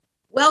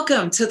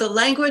Welcome to the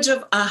Language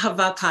of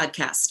Ahava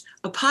podcast,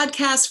 a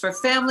podcast for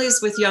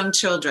families with young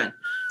children.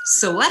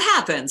 So what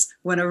happens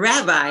when a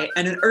rabbi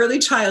and an early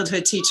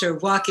childhood teacher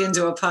walk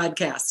into a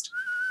podcast?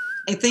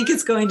 I think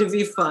it's going to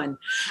be fun,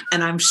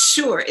 and I'm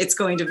sure it's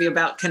going to be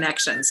about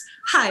connections.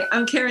 Hi,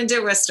 I'm Karen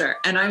DeWister,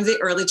 and I'm the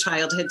early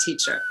childhood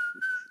teacher.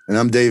 And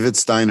I'm David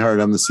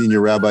Steinhardt. I'm the senior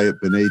rabbi at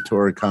B'nai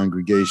Torah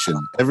congregation.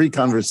 Every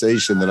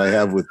conversation that I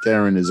have with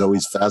Karen is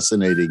always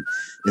fascinating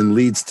and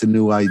leads to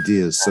new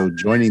ideas. So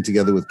joining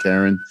together with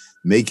Karen,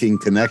 making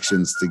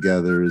connections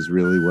together is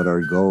really what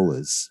our goal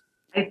is.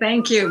 I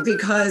thank you,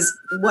 because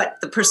what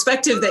the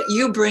perspective that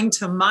you bring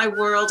to my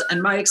world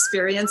and my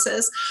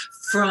experiences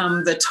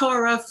from the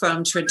Torah,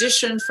 from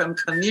tradition, from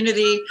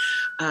community,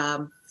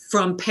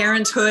 from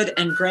parenthood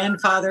and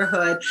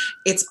grandfatherhood,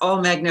 it's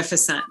all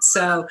magnificent.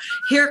 So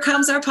here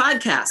comes our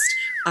podcast.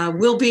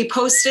 We'll be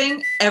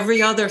posting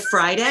every other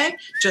Friday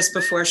just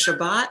before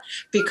Shabbat,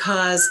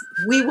 because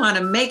we want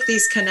to make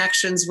these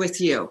connections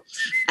with you.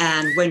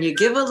 And when you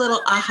give a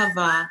little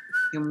ahava,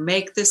 you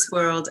make this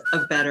world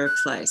a better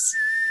place.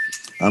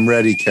 I'm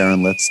ready,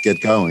 Karen. Let's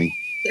get going.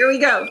 Here we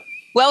go.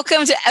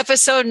 Welcome to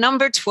episode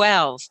number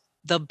 12,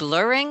 The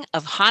Blurring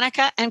of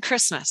Hanukkah and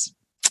Christmas.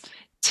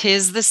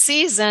 'Tis the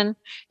season,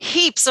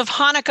 heaps of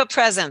Hanukkah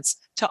presents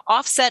to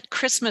offset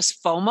Christmas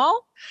FOMO,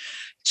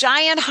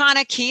 giant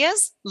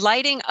Hanukkahs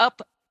lighting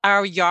up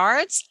our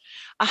yards,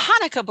 a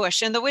Hanukkah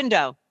bush in the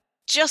window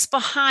just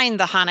behind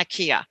the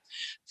Hanukkah,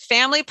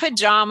 family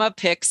pajama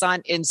pics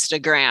on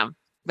Instagram.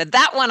 But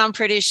that one, I'm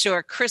pretty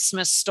sure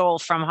Christmas stole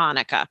from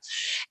Hanukkah.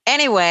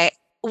 Anyway,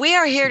 we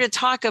are here to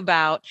talk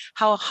about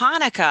how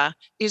Hanukkah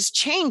is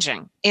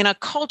changing in a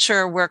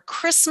culture where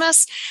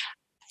Christmas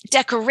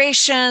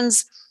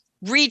decorations,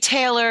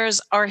 retailers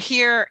are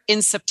here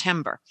in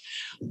September.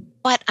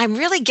 But I'm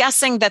really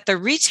guessing that the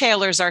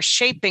retailers are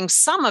shaping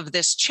some of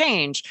this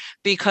change,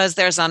 because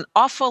there's an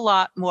awful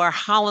lot more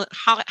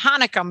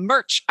Hanukkah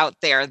merch out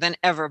there than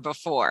ever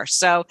before.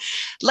 So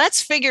let's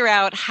figure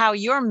out how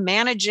you're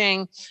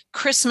managing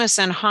Christmas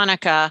and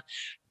Hanukkah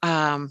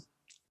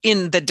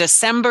in the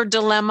December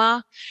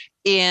dilemma,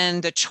 in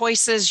the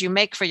choices you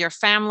make for your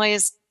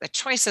families, the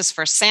choices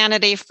for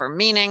sanity, for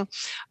meaning.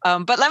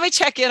 But let me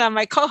check in on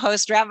my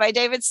co-host, Rabbi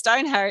David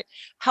Steinhardt.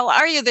 How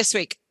are you this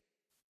week?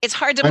 It's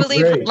hard to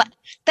believe great.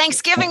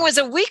 Thanksgiving was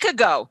a week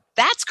ago.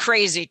 That's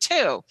crazy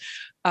too.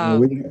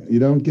 You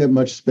don't get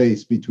much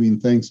space between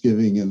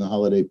Thanksgiving and the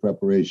holiday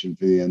preparation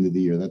for the end of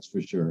the year. That's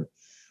for sure.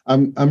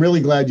 I'm really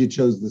glad you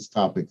chose this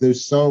topic.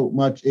 There's so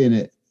much in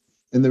it.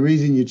 And the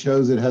reason you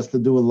chose it has to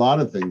do with a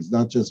lot of things,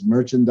 not just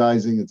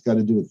merchandising. It's got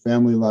to do with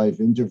family life,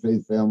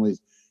 interfaith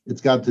families.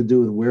 It's got to do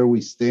with where we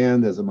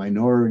stand as a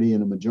minority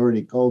in a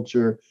majority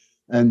culture.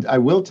 And I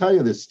will tell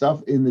you, there's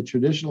stuff in the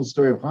traditional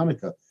story of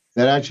Hanukkah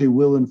that actually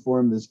will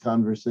inform this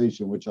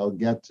conversation, which I'll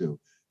get to.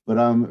 But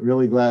I'm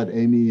really glad,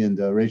 Amiee and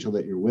Rachel,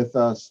 that you're with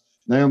us.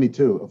 Naomi,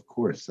 too, of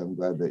course. I'm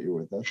glad that you're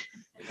with us.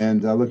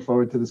 And I look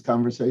forward to this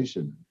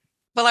conversation.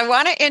 Well, I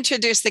want to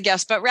introduce the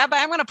guest, but Rabbi,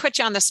 I'm going to put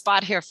you on the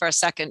spot here for a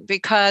second,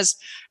 because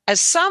as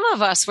some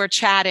of us were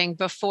chatting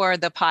before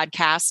the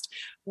podcast,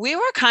 we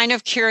were kind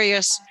of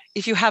curious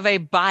if you have a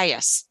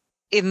bias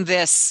in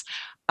this.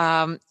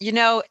 When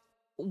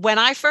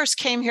I first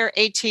came here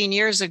 18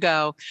 years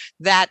ago,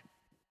 that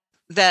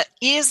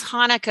is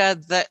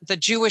Hanukkah the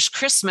Jewish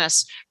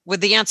Christmas,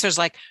 with the answers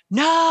like,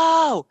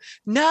 no,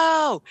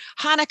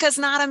 Hanukkah's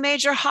not a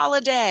major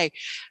holiday.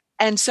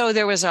 And so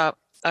there was a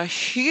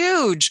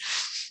huge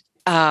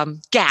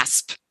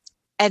gasp.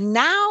 And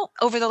now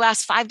over the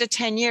last 5 to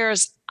 10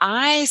 years,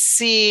 I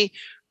see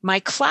my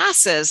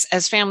classes,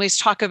 as families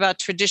talk about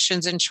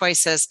traditions and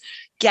choices,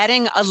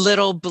 getting a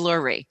little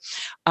blurry.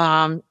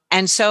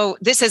 And so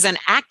this is an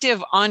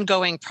active,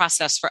 ongoing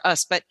process for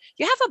us. But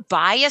you have a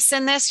bias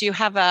in this. You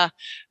have a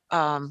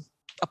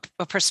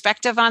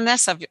perspective on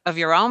this of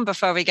your own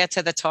before we get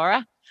to the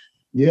Torah?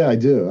 Yeah, I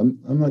do.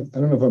 I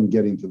don't know if I'm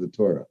getting to the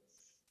Torah,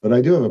 but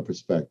I do have a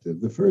perspective.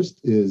 The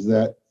first is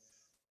that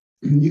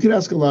you could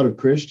ask a lot of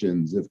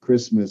Christians if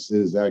Christmas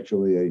is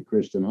actually a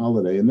Christian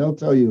holiday, and they'll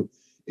tell you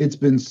it's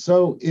been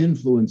so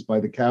influenced by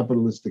the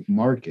capitalistic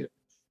market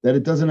that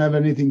it doesn't have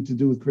anything to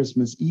do with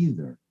Christmas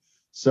either.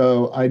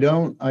 So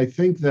I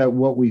think that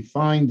what we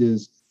find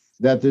is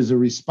that there's a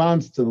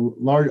response to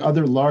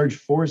other large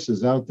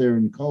forces out there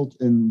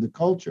in the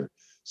culture.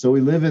 So we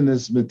live in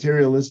this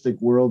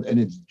materialistic world, and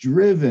it's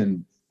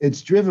driven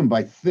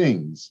by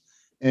things.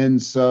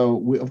 And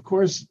so, of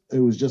course, it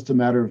was just a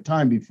matter of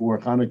time before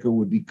Hanukkah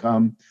would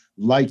become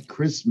like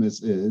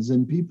Christmas is.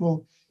 And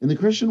people in the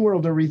Christian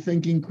world are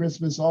rethinking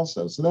Christmas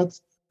also. So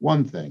that's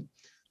one thing.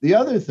 The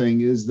other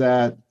thing is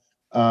that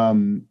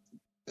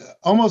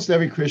almost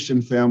every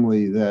Christian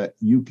family that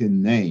you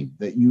can name,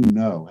 that you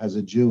know, has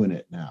a Jew in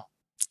it now,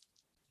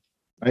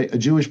 right? A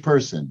Jewish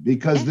person,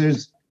 because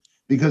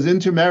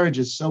intermarriage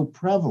is so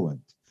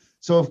prevalent.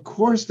 So, of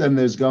course, then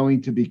there's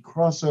going to be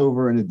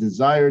crossover and a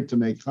desire to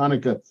make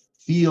Hanukkah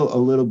feel a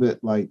little bit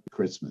like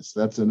Christmas.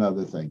 That's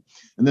another thing.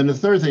 And then the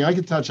third thing, I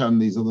could touch on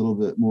these a little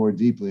bit more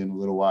deeply in a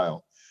little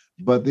while.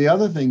 But the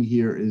other thing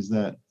here is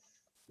that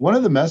one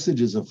of the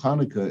messages of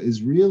Hanukkah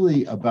is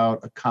really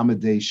about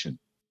accommodation.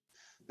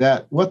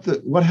 That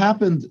what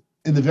happened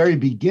in the very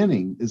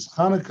beginning is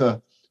Hanukkah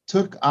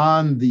took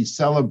on the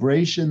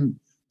celebration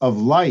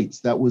of lights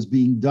that was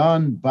being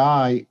done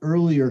by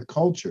earlier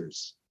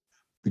cultures.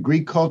 The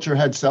Greek culture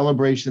had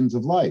celebrations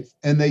of life,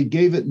 and they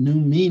gave it new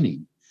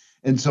meaning.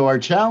 And so our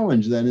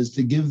challenge then is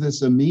to give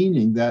this a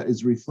meaning that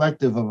is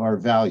reflective of our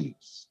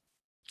values.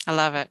 I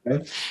love it.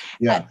 Okay?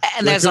 Yeah.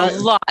 And there's a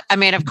lot. I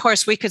mean, of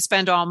course, we could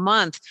spend all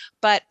month,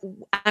 but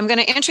I'm going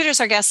to introduce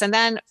our guests, and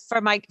then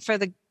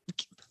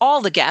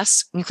all the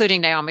guests, including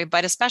Naomi,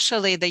 but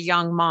especially the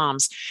young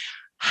moms,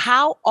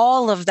 how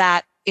all of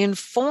that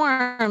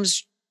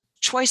informs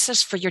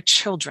choices for your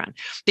children.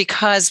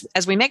 Because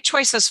as we make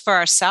choices for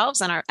ourselves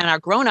and our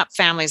grown-up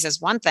families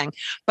is one thing,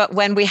 but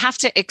when we have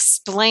to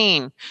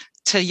explain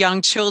to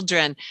young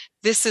children,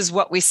 this is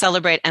what we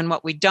celebrate and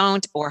what we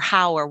don't, or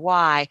how or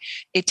why,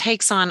 it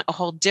takes on a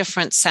whole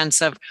different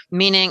sense of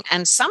meaning,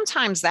 and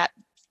sometimes that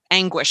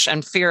anguish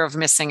and fear of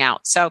missing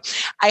out. So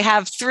I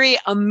have three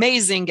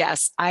amazing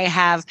guests. I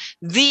have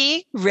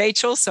the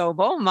Rachel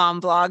Sobel, mom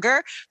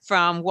blogger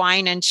from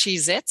Wine and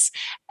Cheez-Its,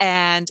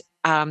 and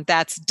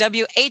that's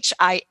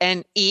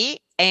WHINE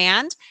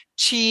and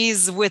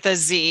cheese with a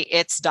Z,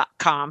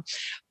 it's.com.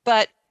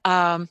 But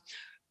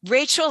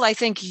Rachel, I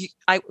think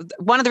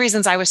one of the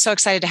reasons I was so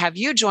excited to have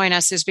you join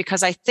us is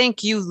because I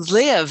think you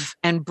live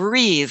and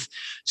breathe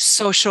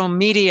social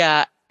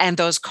media and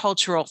those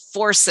cultural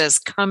forces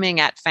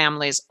coming at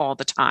families all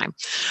the time.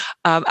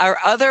 Our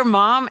other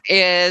mom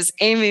is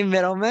Amiee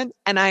Mittleman,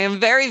 and I am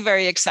very,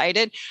 very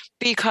excited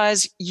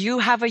because you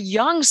have a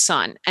young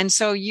son. And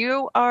so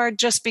you are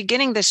just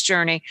beginning this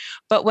journey.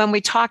 But when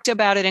we talked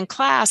about it in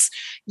class,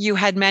 you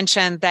had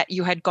mentioned that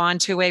you had gone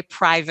to a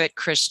private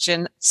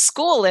Christian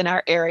school in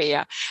our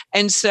area.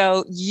 And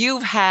so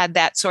you've had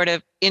that sort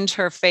of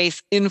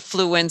interfaith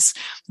influence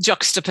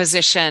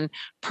juxtaposition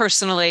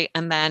personally,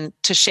 and then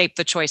to shape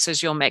the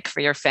choices you'll make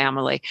for your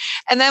family.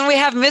 And then we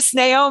have Miss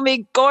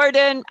Naomi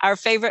Gordon, our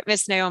favorite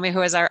Miss Naomi,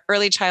 who is our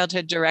early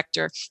childhood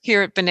director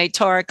here at B'nai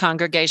Torah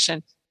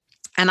congregation.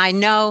 And I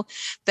know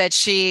that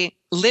she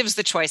lives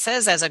the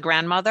choices as a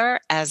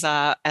grandmother, as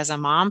a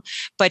mom,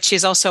 but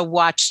she's also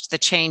watched the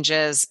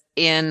changes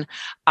in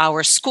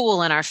our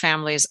school and our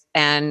families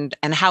and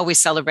how we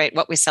celebrate,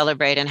 what we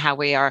celebrate, and how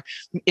we are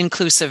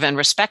inclusive and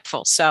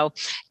respectful. So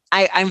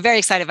I'm very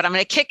excited, but I'm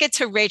going to kick it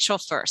to Rachel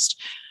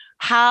first.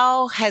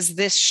 How has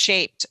this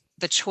shaped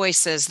the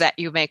choices that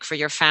you make for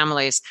your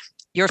family,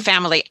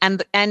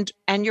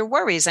 and your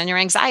worries and your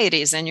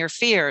anxieties and your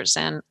fears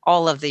and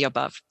all of the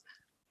above?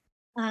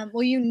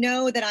 Well, you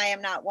know that I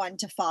am not one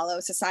to follow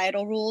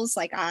societal rules.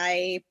 Like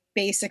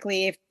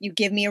basically, if you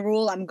give me a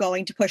rule, I'm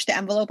going to push the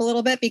envelope a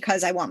little bit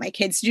because I want my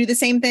kids to do the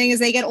same thing as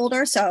they get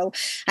older. So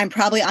I'm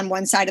probably on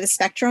one side of the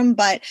spectrum.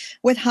 But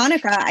with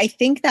Hanukkah, I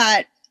think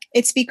that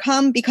it's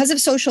become, because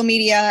of social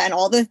media and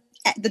all the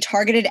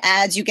targeted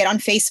ads you get on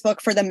Facebook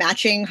for the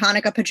matching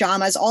Hanukkah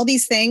pajamas, all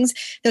these things,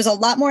 there's a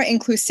lot more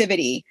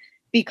inclusivity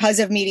because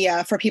of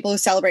media for people who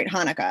celebrate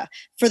Hanukkah.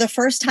 For the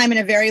first time in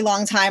a very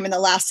long time in the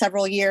last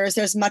several years,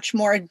 there's much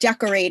more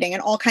decorating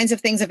and all kinds of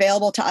things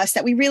available to us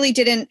that we really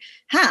didn't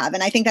have.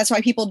 And I think that's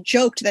why people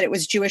joked that it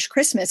was Jewish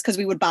Christmas, because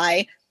we would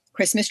buy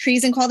Christmas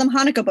trees and call them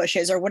Hanukkah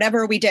bushes or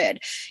whatever we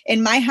did.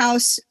 In my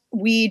house,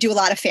 we do a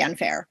lot of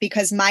fanfare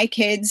because my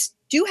kids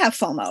do have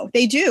FOMO.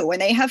 They do. And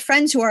they have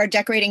friends who are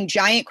decorating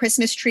giant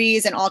Christmas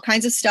trees and all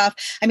kinds of stuff.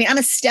 I mean, I'm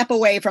a step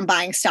away from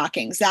buying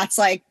stockings. That's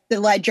like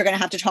the ledge you're going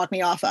to have to talk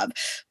me off of.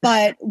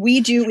 But we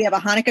have a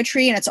Hanukkah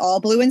tree and it's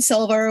all blue and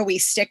silver. We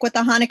stick with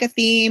the Hanukkah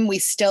theme. We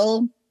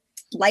still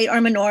light our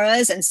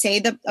menorahs and say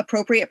the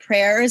appropriate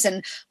prayers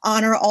and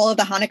honor all of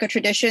the Hanukkah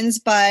traditions.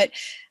 But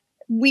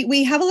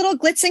we have a little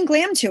glitz and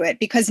glam to it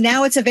because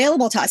now it's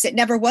available to us. It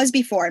never was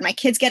before. And my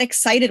kids get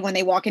excited when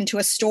they walk into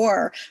a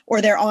store or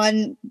they're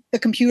on the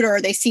computer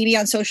or they see me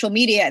on social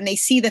media and they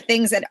see the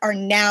things that are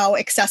now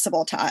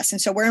accessible to us.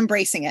 And so we're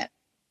embracing it.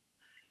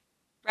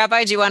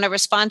 Rabbi, do you want to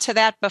respond to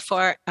that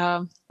before?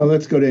 Well,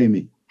 let's go to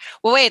Amiee.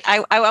 Well, wait, I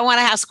want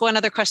to ask one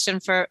other question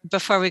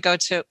before we go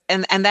to,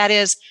 and that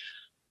is,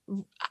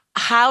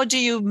 how do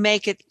you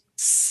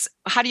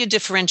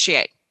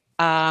differentiate?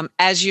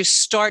 As you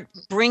start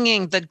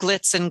bringing the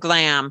glitz and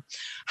glam,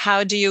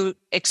 how do you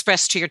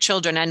express to your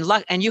children?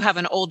 And you have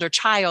an older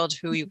child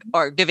who you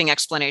are giving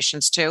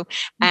explanations to,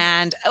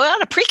 and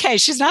a pre-K,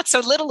 she's not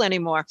so little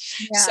anymore.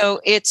 Yeah. So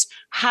it's,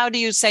 how do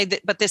you say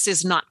that, but this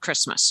is not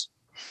Christmas?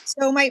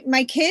 So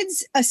my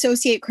kids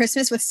associate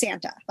Christmas with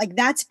Santa. Like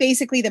that's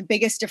basically the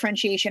biggest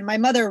differentiation. My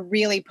mother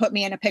really put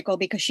me in a pickle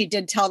because she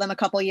did tell them a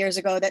couple of years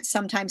ago that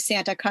sometimes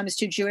Santa comes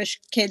to Jewish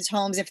kids'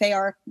 homes if they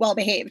are well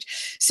behaved.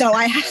 So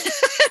I had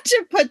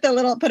to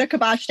put a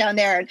kibosh down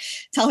there and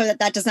tell her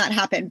that does not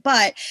happen.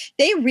 But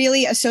they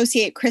really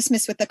associate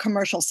Christmas with the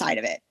commercial side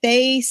of it.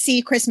 They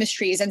see Christmas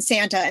trees and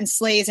Santa and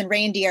sleighs and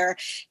reindeer.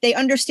 They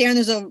understand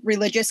there's a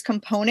religious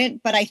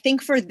component, but I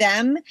think for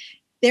them,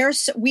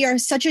 we are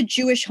such a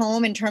Jewish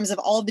home in terms of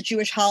all of the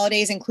Jewish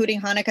holidays,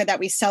 including Hanukkah, that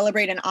we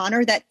celebrate and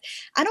honor, that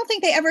I don't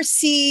think they ever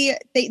see,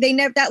 they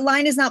never, that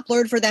line is not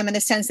blurred for them in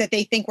the sense that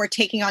they think we're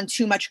taking on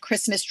too much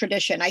Christmas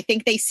tradition. I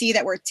think they see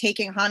that we're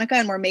taking Hanukkah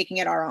and we're making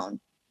it our own.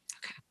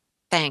 Okay.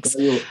 Thanks.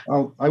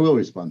 I will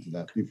respond to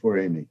that before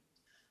Amy.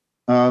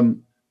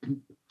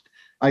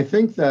 I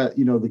think that,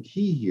 the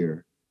key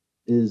here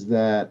is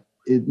that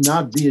it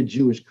not be a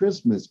Jewish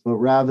Christmas, but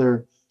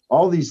rather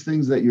all these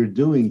things that you're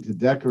doing to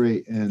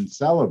decorate and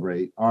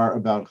celebrate are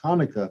about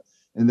Hanukkah,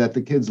 and that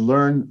the kids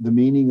learn the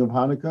meaning of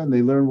Hanukkah, and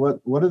they learn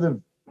what are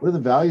the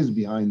values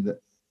behind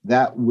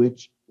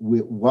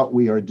what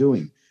we are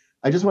doing.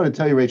 I just want to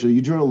tell you, Rachel,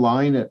 you drew a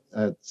line at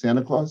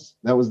Santa Claus.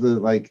 That was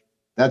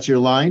that's your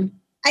line.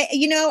 I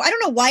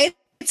don't know why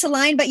it's a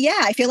line, but yeah,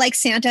 I feel like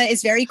Santa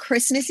is very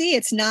Christmassy.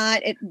 It's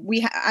not,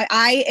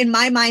 in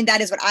my mind,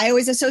 that is what I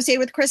always associate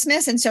with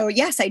Christmas. And so,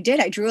 yes, I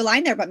drew a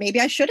line there, but maybe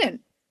I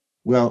shouldn't.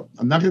 Well,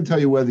 I'm not going to tell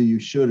you whether you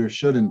should or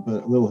shouldn't,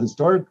 but a little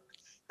historic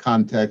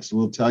context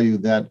will tell you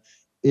that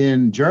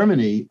in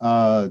Germany,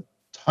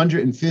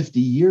 150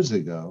 years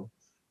ago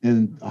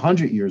and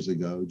 100 years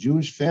ago,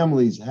 Jewish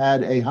families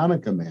had a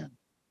Hanukkah man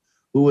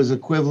who was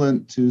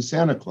equivalent to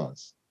Santa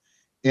Claus.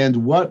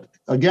 And what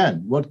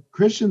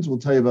Christians will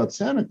tell you about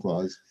Santa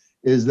Claus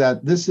is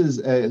that this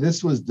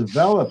was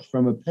developed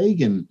from a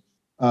pagan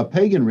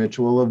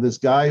ritual of this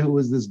guy who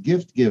was this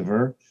gift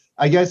giver,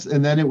 I guess,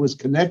 and then it was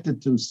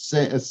connected to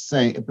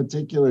a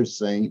particular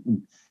saint,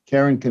 and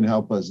Karen can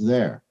help us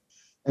there.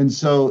 And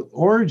so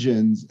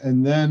origins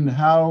and then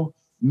how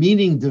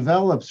meaning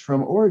develops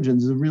from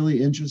origins is a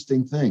really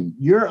interesting thing.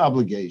 Your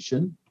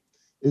obligation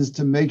is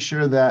to make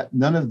sure that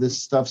none of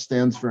this stuff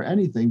stands for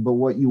anything but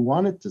what you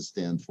want it to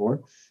stand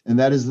for, and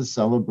that is the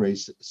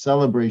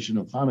celebration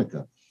of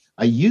Hanukkah.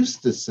 I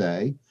used to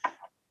say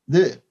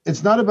that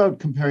it's not about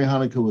comparing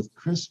Hanukkah with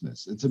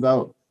Christmas. It's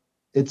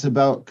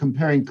about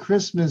comparing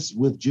Christmas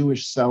with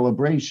Jewish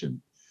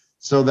celebration,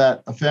 so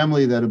that a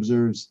family that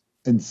observes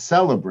and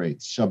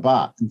celebrates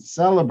Shabbat and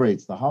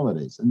celebrates the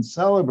holidays and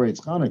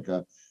celebrates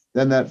Hanukkah,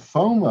 then that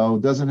FOMO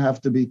doesn't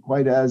have to be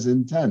quite as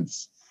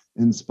intense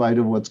in spite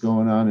of what's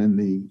going on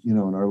in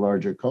our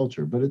larger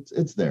culture, but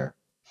it's there.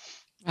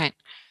 Right.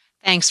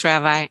 Thanks,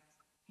 Rabbi.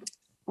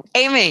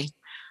 Amy,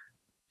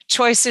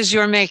 choices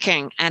you're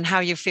making and how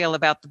you feel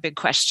about the big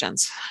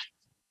questions.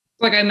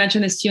 Like I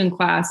mentioned this to you in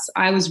class,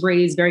 I was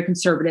raised very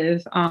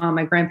conservative.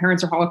 My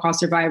grandparents are Holocaust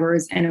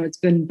survivors, and it's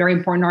been very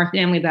important in our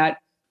family that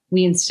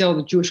we instill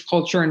the Jewish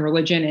culture and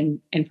religion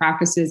and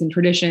practices and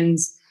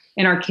traditions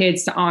in our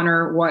kids to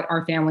honor what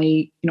our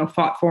family,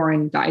 fought for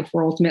and died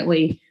for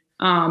ultimately.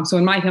 So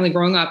in my family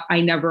growing up,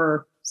 I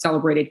never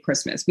celebrated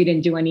Christmas. We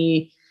didn't do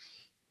any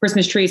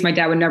Christmas trees. My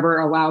dad would never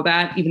allow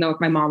that, even though if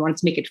my mom wanted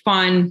to make it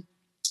fun,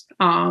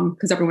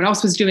 because everyone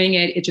else was doing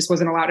it, it just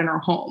wasn't allowed in our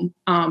home.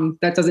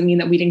 That doesn't mean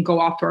that we didn't go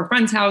off to our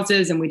friends'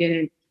 houses and we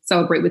didn't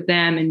celebrate with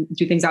them and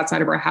do things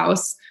outside of our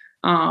house.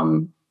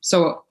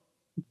 So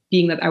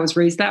being that I was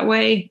raised that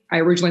way, I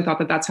originally thought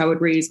that that's how I would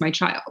raise my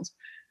child.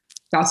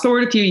 Fast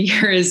forward a few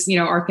years,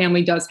 our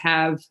family does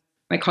have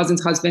my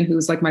cousin's husband,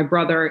 who's like my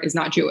brother, is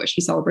not Jewish.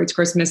 He celebrates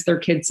Christmas. Their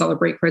kids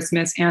celebrate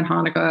Christmas and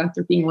Hanukkah.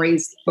 They're being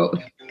raised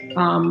both.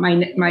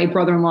 My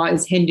brother-in-law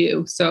is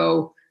Hindu.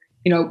 So,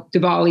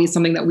 Diwali is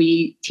something that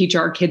we teach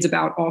our kids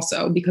about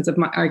also, because of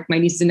my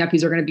nieces and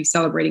nephews are going to be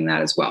celebrating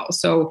that as well.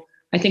 So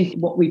I think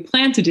what we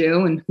plan to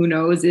do, and who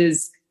knows,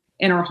 is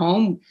in our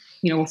home,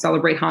 we'll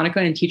celebrate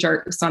Hanukkah and teach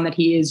our son that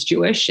he is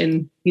Jewish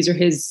and these are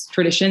his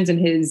traditions and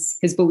his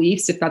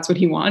beliefs, if that's what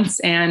he wants.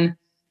 And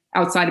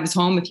outside of his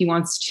home, if he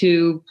wants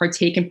to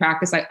partake in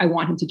practice, I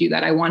want him to do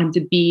that. I want him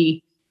to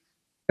be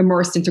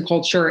immersed into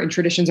culture and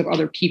traditions of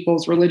other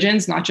people's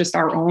religions, not just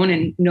our own,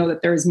 and know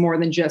that there is more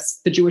than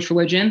just the Jewish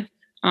religion.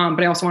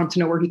 But I also want him to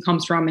know where he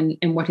comes from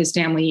and what his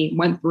family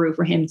went through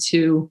for him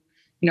to,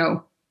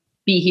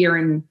 be here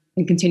and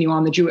continue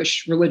on the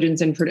Jewish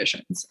religions and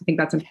traditions. I think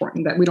that's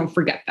important that we don't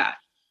forget that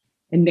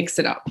and mix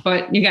it up.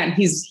 But again,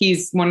 he's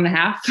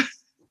 1.5.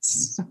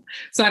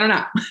 So I don't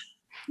know.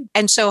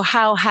 And so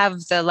how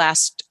have the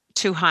last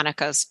two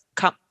Hanukkahs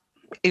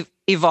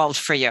evolved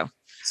for you?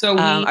 So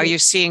are you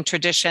seeing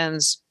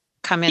traditions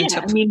come into?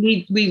 Yeah, I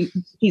mean,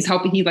 he's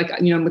helping. He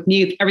with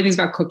me, everything's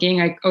about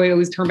cooking. I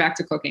always turn back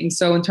to cooking.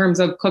 So in terms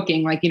of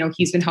cooking,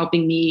 he's been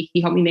helping me.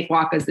 He helped me make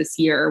latkes this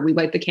year. We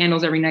light the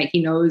candles every night. He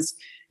knows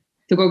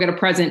to go get a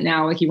present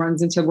now. He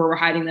runs into where we're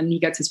hiding them and he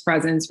gets his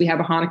presents. We have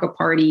a Hanukkah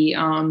party.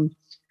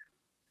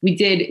 We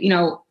did,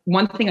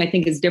 one thing I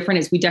think is different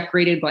is we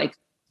decorated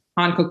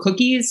Hanukkah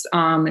cookies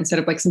instead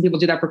of some people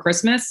do that for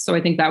Christmas. So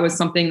I think that was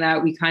something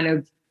that we kind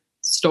of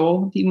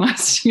stole, if you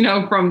must,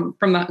 from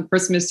the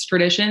Christmas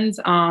traditions.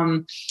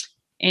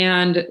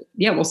 And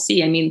yeah, we'll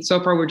see. I mean,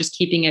 so far we're just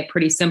keeping it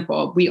pretty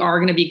simple. We are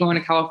going to be going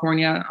to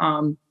California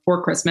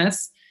for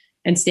Christmas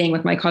and staying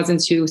with my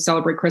cousins who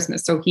celebrate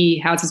Christmas. So he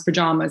has his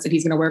pajamas that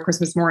he's going to wear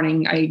Christmas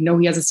morning. I know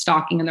he has a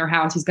stocking in their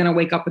house. He's going to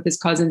wake up with his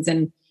cousins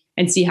and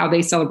see how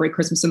they celebrate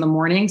Christmas in the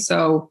morning.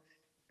 So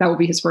that will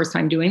be his first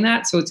time doing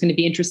that. So it's going to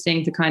be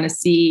interesting to kind of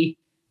see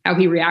how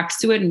he reacts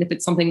to it, and if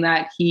it's something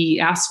that he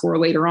asks for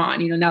later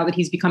on. Now that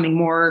he's becoming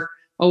more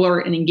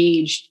alert and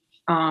engaged,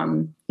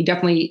 he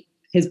definitely,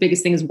 his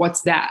biggest thing is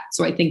what's that.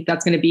 So I think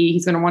that's going to be,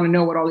 he's going to want to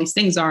know what all these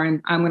things are,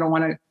 and we're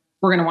going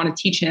to want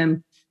to teach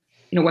him,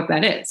 what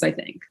that is, I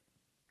think.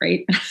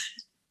 Right.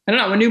 I don't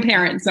know. I'm a new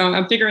parent, so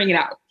I'm figuring it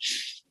out.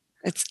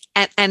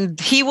 And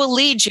he will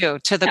lead you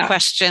to the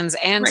questions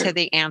and to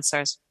the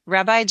answers.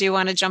 Rabbi, do you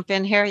want to jump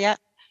in here yet?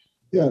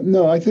 Yeah,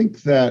 no, I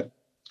think that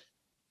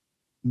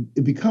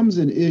it becomes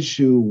an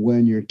issue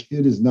when your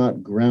kid is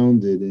not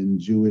grounded in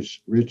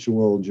Jewish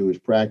ritual,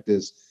 Jewish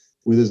practice,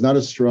 where there's not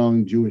a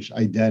strong Jewish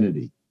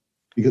identity.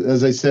 Because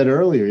as I said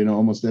earlier,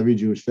 almost every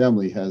Jewish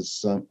family has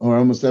some, or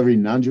almost every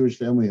non-Jewish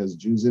family has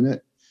Jews in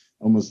it.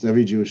 Almost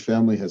every Jewish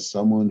family has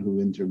someone who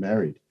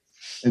intermarried.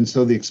 And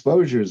so the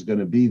exposure is going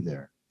to be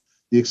there.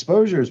 The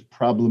exposure is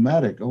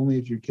problematic only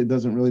if your kid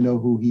doesn't really know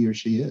who he or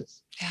she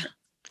is. Yeah.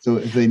 So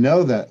if they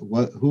know that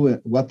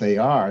what they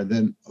are,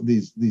 then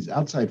these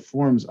outside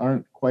forms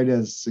aren't quite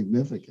as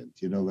significant.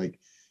 Like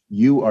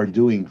you are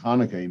doing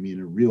Hanukkah, in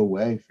a real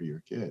way for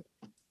your kid.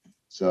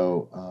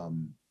 So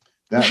I'm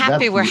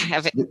happy we're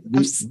having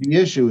the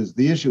issue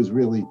is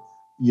really,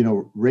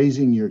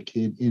 raising your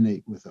kid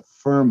with a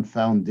firm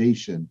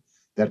foundation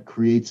that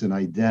creates an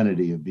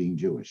identity of being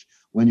Jewish.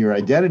 When your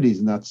identity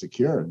is not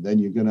secure, then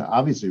you're going to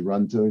obviously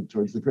run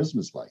towards the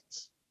Christmas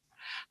lights.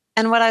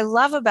 And what I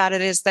love about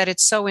it is that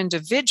it's so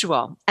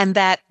individual and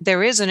that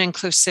there is an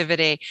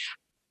inclusivity.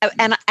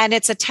 And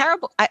it's a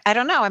terrible, I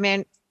don't know.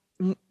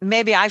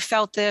 Maybe I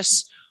felt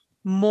this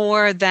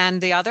more than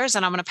the others,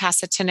 and I'm going to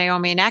pass it to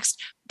Naomi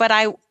next. But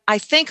I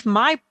think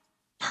my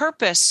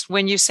purpose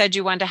when you said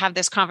you wanted to have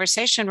this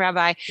conversation,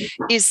 Rabbi,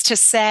 is to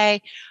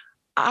say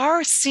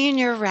our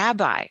senior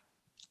rabbi,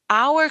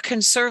 our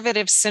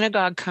conservative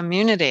synagogue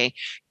community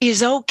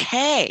is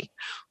okay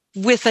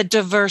with a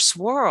diverse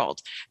world,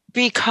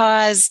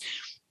 because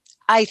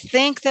I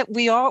think that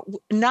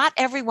not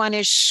everyone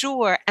is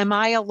sure, am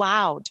I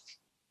allowed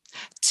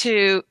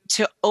to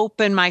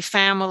open my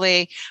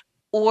family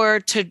or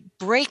to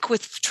break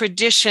with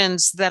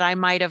traditions that I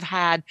might have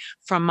had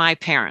from my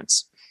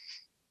parents?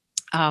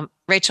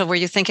 Rachel, were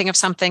you thinking of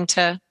something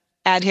to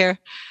add here?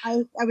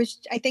 I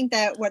think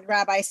that what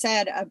Rabbi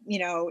said,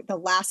 the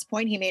last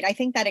point he made, I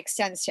think that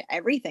extends to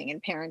everything in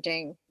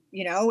parenting.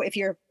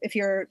 If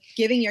you're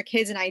giving your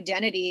kids an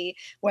identity,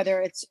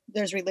 whether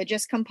there's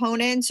religious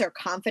components or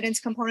confidence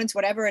components,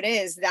 whatever it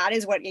is, that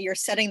is what you're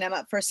setting them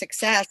up for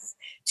success,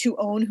 to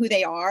own who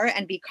they are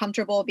and be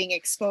comfortable being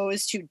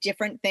exposed to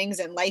different things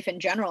in life in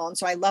general. And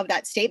so I love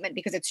that statement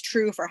because it's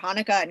true for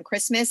Hanukkah and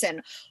Christmas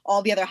and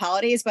all the other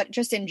holidays, but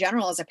just in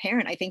general, as a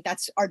parent, I think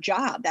that's our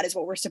job. That is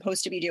what we're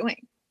supposed to be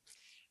doing.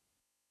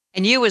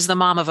 And you, as the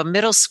mom of a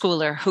middle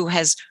schooler who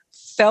has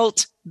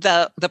felt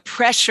the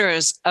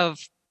pressures of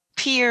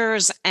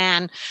peers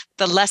and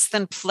the less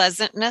than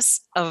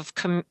pleasantness of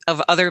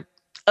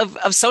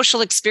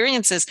social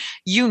experiences,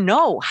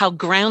 how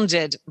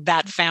grounded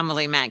that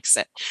family makes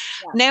it.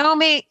 Yeah.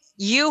 Naomi,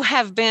 you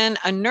have been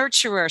a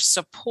nurturer,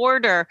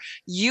 supporter.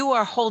 You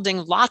are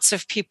holding lots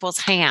of people's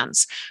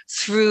hands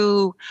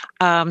through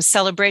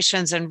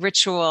celebrations and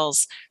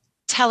rituals.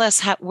 Tell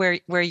us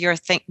where you're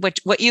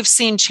what you've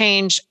seen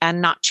change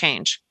and not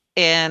change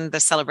in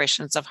the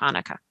celebrations of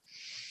Hanukkah.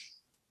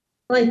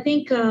 Well, I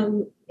think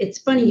it's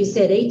funny you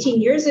said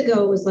 18 years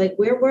ago it was like,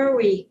 where were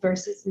we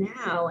versus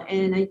now?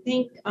 And I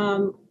think,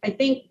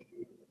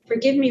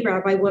 forgive me,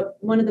 Rabbi,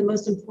 one of the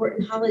most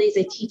important holidays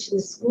I teach in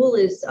the school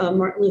is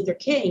Martin Luther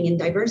King and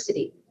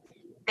diversity,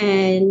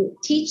 and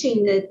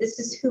teaching that this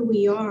is who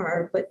we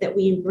are, but that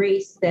we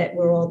embrace that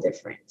we're all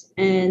different.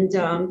 And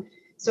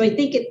so I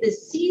think at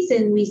this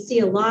season, we see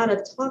a lot of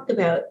talk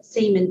about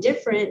same and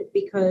different,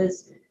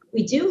 because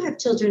we do have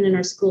children in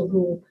our school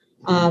who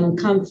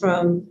come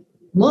from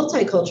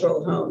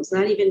multicultural homes,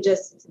 not even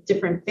just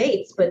different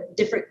faiths, but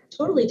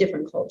totally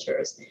different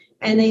cultures.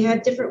 And they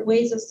have different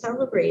ways of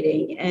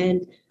celebrating.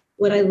 And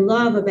what I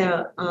love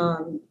about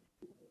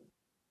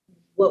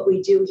what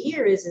we do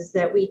here is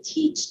that we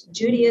teach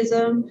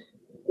Judaism.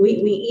 We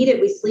eat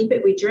it, we sleep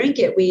it, we drink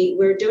it.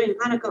 We're doing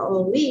Hanukkah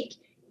all week.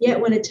 Yet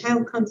when a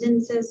child comes in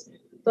and says,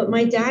 but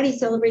my daddy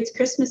celebrates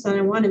Christmas and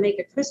I want to make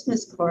a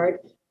Christmas card,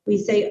 we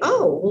say,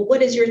 oh, well,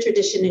 what is your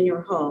tradition in your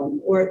home?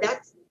 Or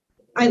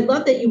I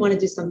love that you want to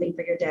do something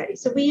for your daddy.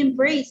 So we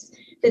embrace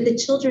that the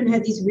children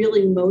have these real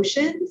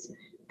emotions,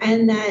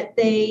 and that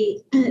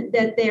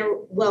they're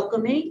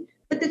welcoming,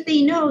 but that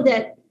they know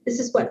that this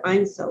is what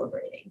I'm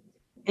celebrating.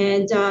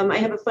 And I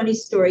have a funny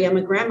story. I'm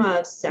a grandma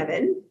of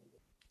 7,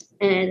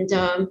 and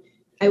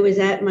I was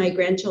at my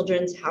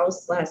grandchildren's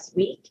house last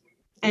week,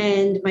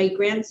 and my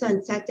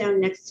grandson sat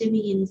down next to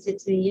me and said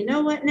to me, you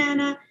know what,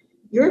 Nana?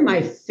 You're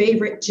my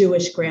favorite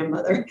Jewish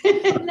grandmother.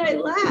 And I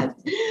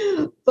laughed.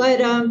 But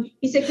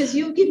he said, because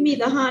you give me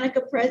the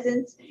Hanukkah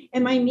presents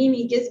and my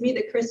Mimi gives me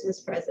the Christmas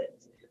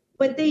presents.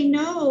 But they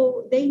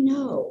know,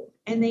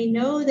 and they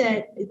know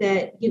that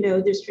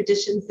there's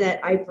traditions that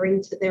I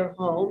bring to their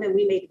home. And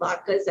we made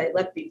latkes. I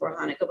left before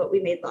Hanukkah, but we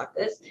made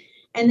latkes.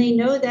 And they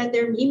know that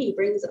their Mimi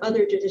brings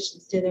other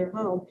traditions to their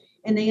home,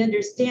 and they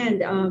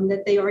understand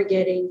that they are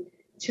getting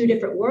two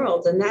different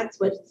worlds. And that's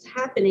what's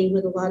happening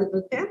with a lot of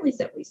the families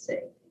that we see.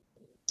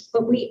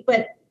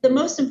 But the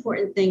most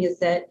important thing is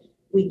that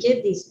we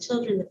give these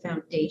children the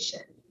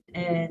foundation,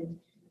 and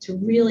to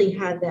really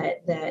have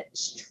that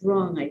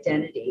strong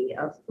identity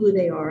of who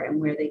they are and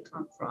where they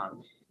come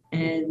from.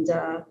 And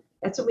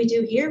that's what we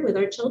do here with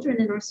our children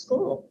in our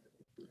school.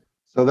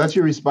 So that's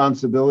your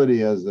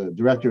responsibility as a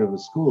director of a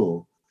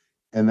school.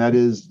 And that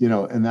is,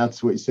 and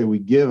that's what you say, we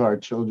give our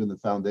children the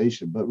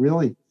foundation. But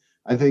really,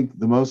 I think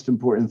the most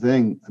important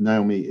thing,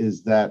 Naomi,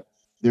 is that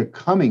they're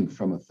coming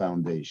from a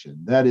foundation.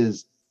 That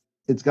is,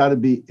 it's got to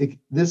be,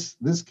 this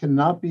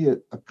cannot be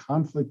a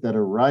conflict that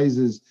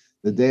arises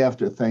the day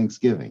after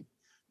Thanksgiving.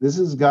 This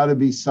has got to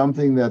be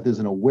something that there's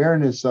an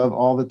awareness of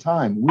all the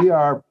time. We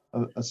are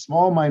a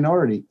small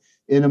minority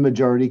in a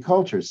majority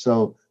culture.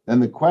 So then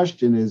the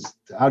question is,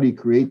 how do you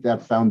create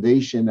that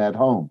foundation at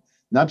home?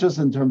 Not just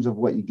in terms of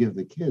what you give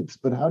the kids,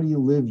 but how do you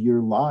live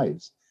your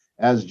lives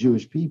as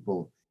Jewish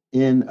people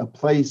in a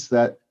place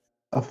that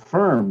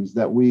affirms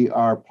that we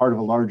are part of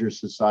a larger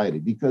society?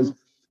 Because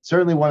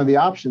certainly one of the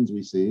options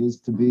we see is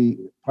to be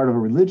part of a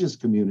religious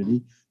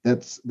community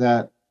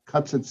that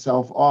cuts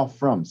itself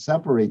off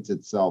separates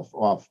itself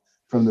off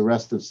from the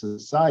rest of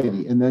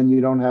society. And then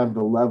you don't have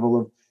the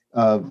level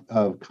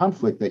of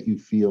conflict that you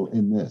feel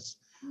in this.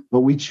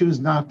 But we choose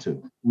not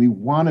to. We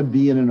want to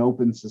be in an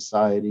open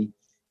society,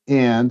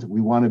 and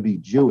we want to be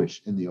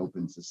Jewish in the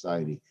open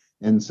society.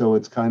 And so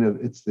it's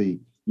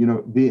having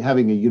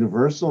a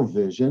universal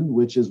vision,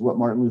 which is what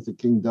Martin Luther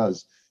King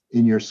does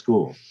in your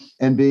school,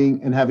 and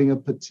having a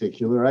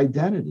particular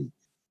identity.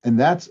 And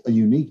that's a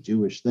unique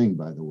Jewish thing,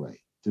 by the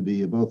way, to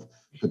be both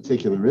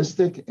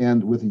particularistic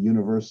and with a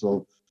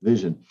universal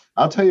vision.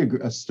 I'll tell you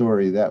a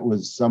story that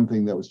was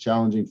something that was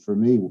challenging for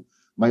me.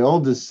 My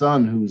oldest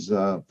son, who's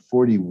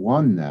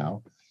 41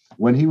 now,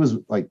 when he was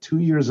like 2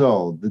 years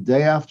old, the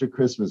day after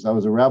Christmas, I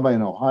was a rabbi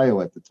in Ohio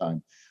at the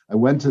time. I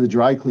went to the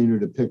dry cleaner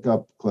to pick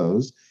up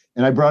clothes,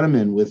 and I brought him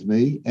in with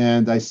me,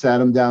 and I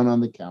sat him down on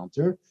the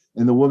counter,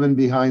 and the woman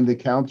behind the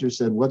counter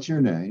said, "What's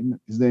your name?"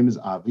 His name is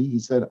Avi. He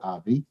said,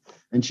 "Avi."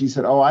 And she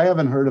said, "Oh, I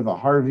haven't heard of a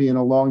Harvey in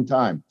a long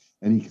time."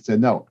 And he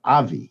said, "No,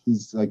 Avi."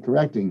 He's like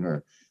correcting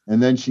her.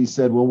 And then she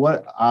said,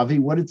 "Well, Avi,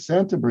 what did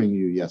Santa bring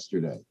you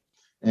yesterday?"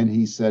 And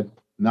he said,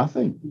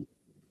 "Nothing."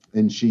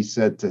 And she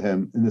said to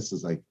him, and this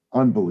is like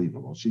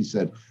unbelievable, she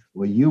said,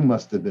 "Well, you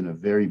must have been a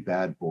very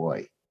bad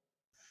boy."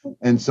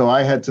 And so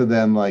I had to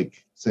then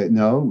say,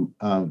 "No,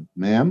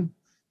 ma'am,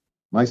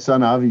 my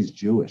son Avi's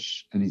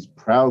Jewish, and he's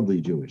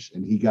proudly Jewish,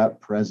 and he got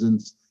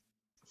presents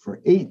for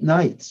 8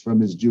 nights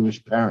from his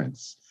Jewish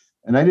parents."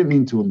 And I didn't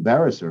mean to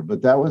embarrass her,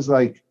 but that was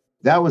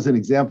an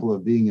example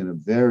of being in a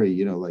very,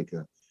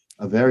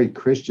 a very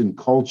Christian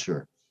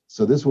culture.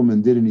 So this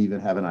woman didn't even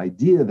have an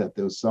idea that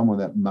there was someone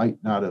that might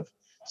not have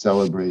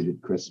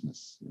celebrated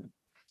Christmas.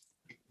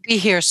 We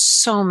hear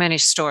so many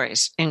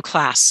stories in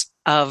class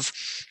of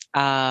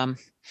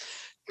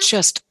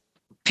just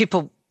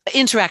people,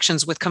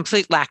 interactions with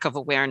complete lack of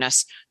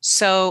awareness.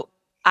 So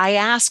I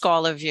ask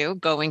all of you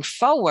going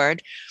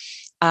forward,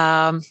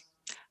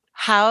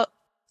 how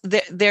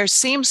there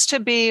seems to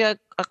be a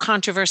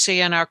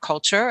controversy in our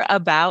culture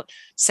about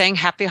saying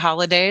Happy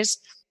Holidays,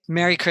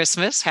 Merry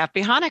Christmas,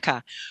 Happy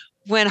Hanukkah.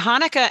 When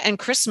Hanukkah and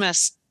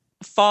Christmas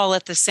fall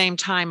at the same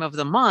time of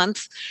the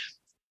month,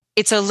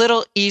 it's a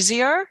little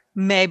easier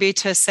maybe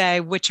to say,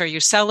 which are you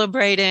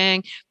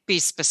celebrating? Be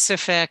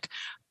specific.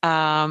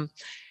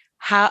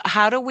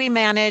 How do we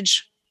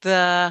manage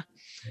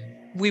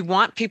we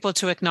want people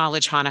to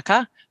acknowledge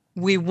Hanukkah.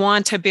 We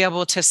want to be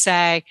able to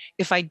say,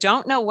 if I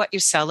don't know what you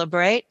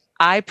celebrate,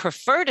 I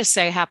prefer to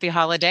say Happy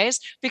Holidays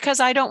because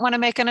I don't want to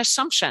make an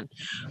assumption.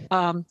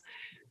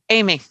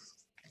 Amy,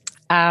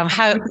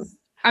 how...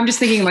 I'm just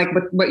thinking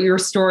what your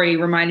story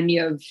reminded me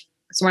of.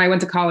 So when I went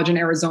to college in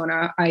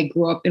Arizona, I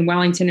grew up in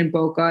Wellington and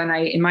Boca, and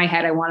in my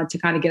head, I wanted to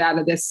kind of get out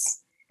of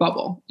this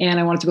bubble, and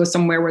I wanted to go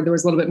somewhere where there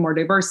was a little bit more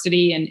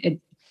diversity and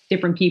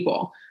different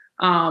people.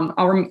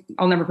 I'll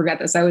never forget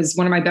this.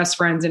 One of my best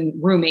friends and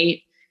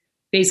roommate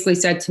basically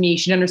said to me,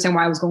 she didn't understand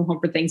why I was going home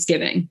for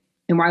Thanksgiving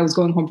and why I was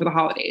going home for the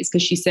holidays,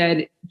 because she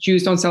said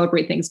Jews don't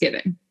celebrate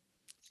Thanksgiving.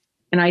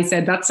 And I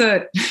said,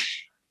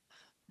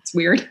 it's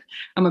weird.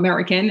 I'm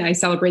American. I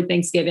celebrate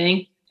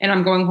Thanksgiving, and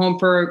I'm going home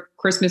for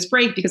Christmas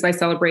break because I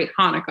celebrate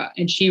Hanukkah.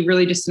 And she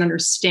really just didn't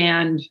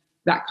understand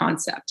that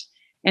concept.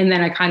 And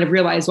then I kind of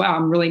realized, wow,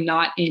 I'm really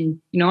not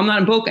I'm not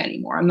in Boca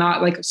anymore. I'm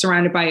not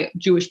surrounded by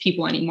Jewish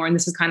people anymore. And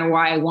this is kind of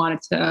why I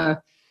wanted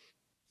to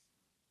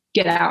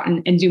get out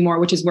and do more,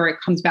 which is where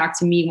it comes back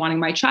to me wanting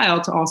my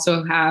child to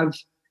also have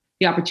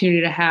the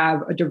opportunity to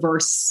have a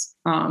diverse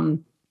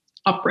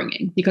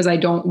upbringing, because I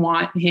don't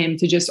want him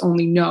to just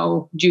only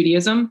know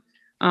Judaism.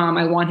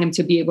 I want him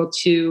to be able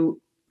to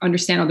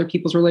understand other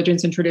people's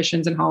religions and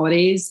traditions and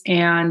holidays.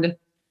 And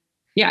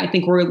yeah, I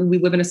think we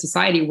live in a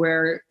society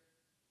where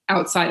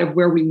outside of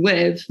where we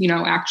live,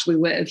 actually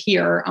live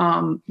here,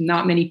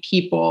 not many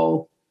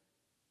people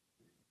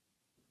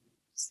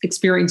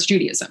experience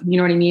Judaism. You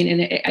know what I mean?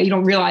 And you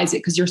don't realize it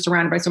because you're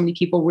surrounded by so many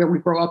people where we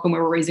grow up and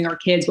where we're raising our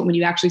kids. But when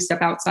you actually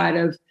step outside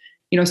of,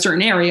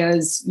 certain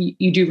areas,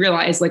 you do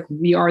realize like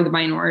we are the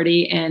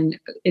minority, and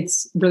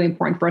it's really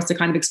important for us to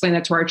kind of explain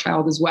that to our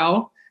child as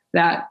well,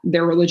 that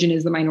their religion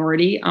is the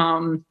minority.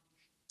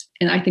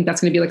 And I think that's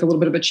going to be like a little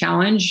bit of a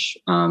challenge,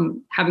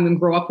 having them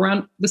grow up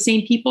around the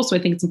same people. So I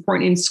think it's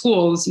important in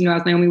schools,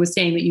 as Naomi was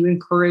saying, that you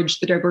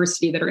encourage the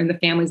diversity that are in the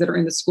families that are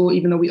in the school,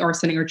 even though we are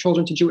sending our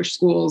children to Jewish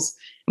schools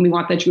and we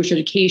want that Jewish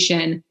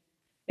education.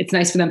 It's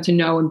nice for them to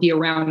know and be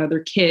around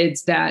other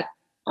kids that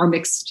are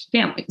mixed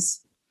families,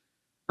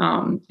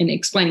 and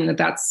explaining that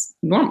that's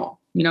normal.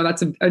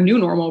 That's a new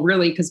normal,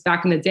 really, because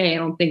back in the day, I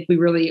don't think we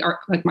really are,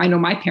 like, I know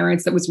my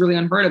parents, that was really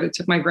unheard of. It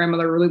took my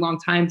grandmother a really long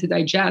time to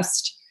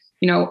digest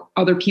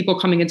other people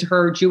coming into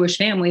her Jewish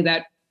family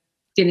that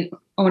didn't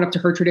own up to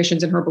her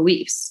traditions and her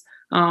beliefs.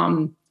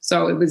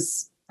 So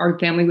our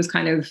family was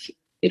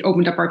it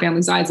opened up our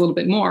family's eyes a little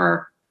bit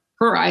more,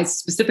 her eyes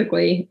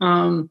specifically,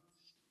 to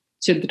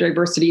the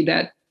diversity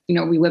that,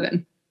 we live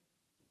in.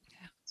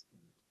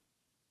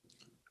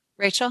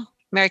 Rachel,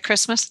 Merry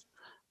Christmas.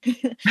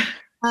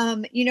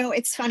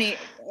 It's funny,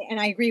 and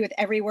I agree with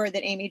every word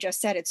that Amiee just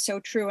said. It's so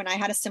true. And I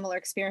had a similar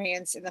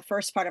experience in the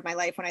first part of my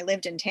life when I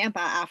lived in Tampa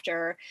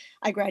after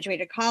I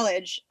graduated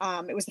college.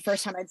 It was the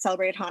first time I'd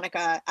celebrated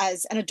Hanukkah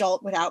as an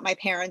adult without my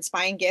parents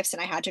buying gifts,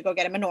 and I had to go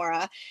get a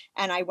menorah.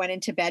 And I went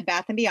into Bed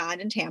Bath &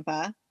 Beyond in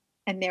Tampa,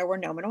 and there were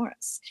no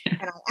menorahs.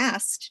 And I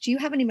asked, do you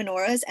have any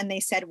menorahs? And they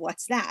said,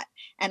 what's that?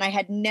 And I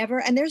had never,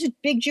 and there's a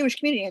big Jewish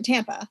community in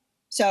Tampa,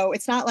 so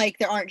it's not like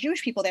there aren't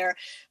Jewish people there,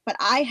 but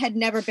I had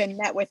never been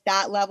met with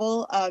that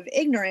level of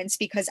ignorance,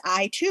 because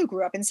I too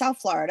grew up in South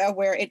Florida,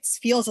 where it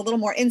feels a little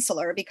more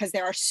insular because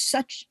there are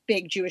such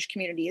big Jewish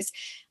communities.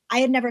 I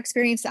had never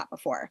experienced that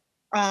before.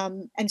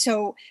 And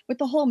so with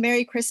the whole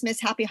Merry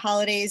Christmas, Happy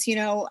Holidays,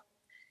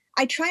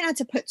 I try not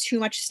to put too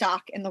much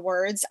stock in the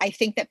words. I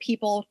think that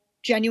people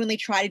genuinely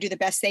try to do the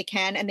best they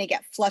can, and they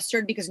get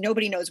flustered because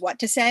nobody knows what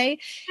to say.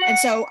 And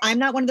so I'm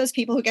not one of those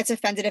people who gets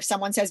offended if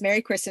someone says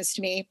Merry Christmas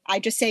to me. I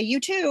just say, you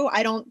too.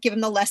 I don't give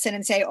them the lesson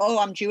and say, oh,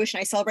 I'm Jewish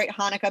and I celebrate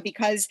Hanukkah,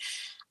 because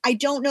I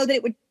don't know that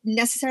it would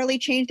necessarily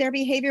change their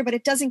behavior, but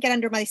it doesn't get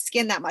under my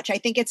skin that much. I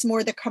think it's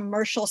more the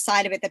commercial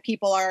side of it that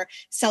people are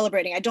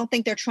celebrating. I don't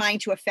think they're trying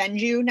to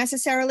offend you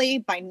necessarily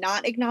by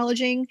not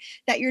acknowledging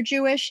that you're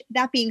Jewish.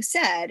 That being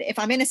said, if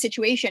I'm in a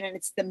situation and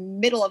it's the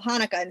middle of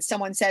Hanukkah and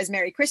someone says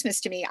Merry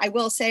Christmas to me, I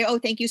will say, oh,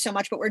 thank you so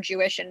much, but we're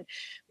Jewish and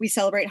we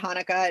celebrate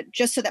Hanukkah,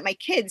 just so that my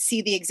kids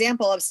see the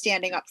example of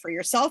standing up for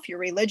yourself, your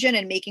religion,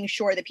 and making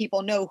sure that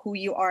people know who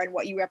you are and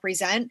what you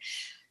represent.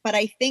 But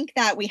I think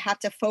that we have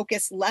to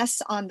focus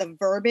less on the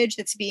verbiage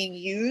that's being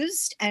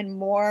used and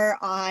more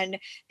on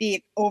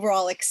the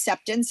overall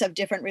acceptance of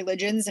different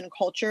religions and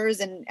cultures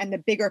and the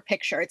bigger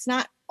picture. It's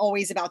not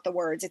always about the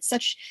words. It's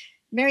such,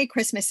 Merry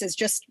Christmas is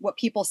just what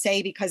people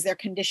say because they're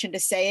conditioned to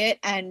say it.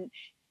 And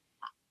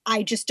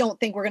I just don't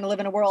think we're going to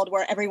live in a world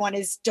where everyone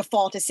is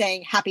default to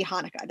saying Happy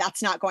Hanukkah.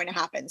 That's not going to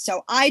happen.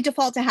 So I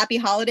default to Happy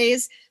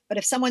Holidays. But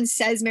if someone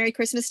says Merry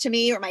Christmas to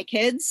me or my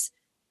kids,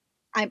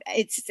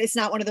 it's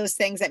not one of those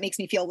things that makes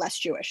me feel less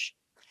Jewish.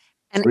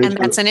 And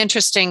that's an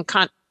interesting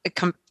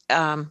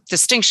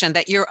distinction,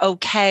 that you're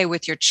okay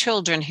with your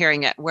children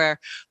hearing it, where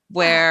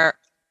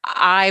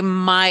I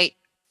might,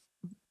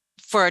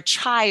 for a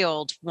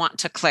child, want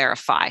to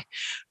clarify.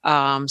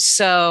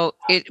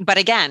 But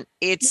again,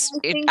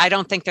 I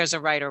don't think there's a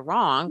right or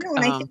wrong. No,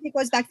 and I think it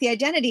goes back to the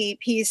identity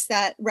piece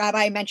that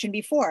Rabbi mentioned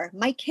before.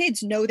 My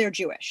kids know they're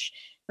Jewish.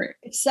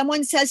 If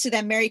someone says to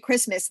them Merry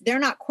Christmas, they're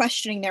not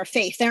questioning their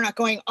faith. They're not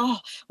going, oh,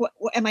 what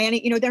am I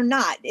any? They're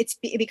not. It's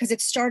because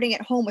it's starting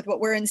at home with what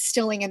we're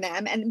instilling in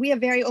them. And we have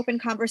very open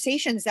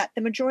conversations that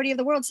the majority of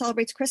the world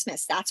celebrates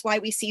Christmas. That's why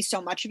we see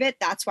so much of it.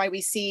 That's why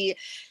we see,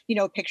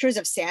 pictures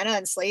of Santa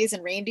and sleighs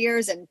and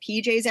reindeers and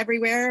PJs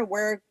everywhere.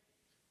 We're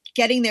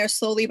getting there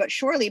slowly but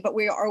surely, but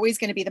we are always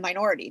going to be the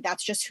minority.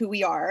 That's just who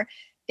we are.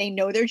 They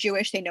know they're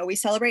Jewish. They know we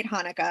celebrate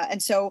Hanukkah.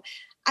 And so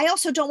I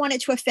also don't want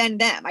it to offend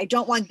them. I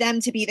don't want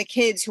them to be the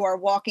kids who are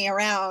walking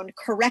around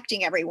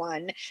correcting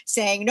everyone,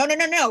 saying,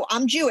 no,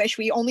 I'm Jewish.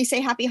 We only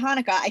say Happy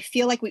Hanukkah. I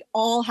feel like we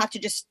all have to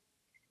just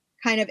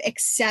kind of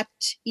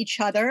accept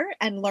each other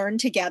and learn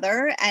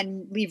together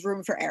and leave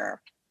room for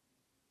error.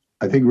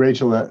 I think,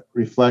 Rachel, that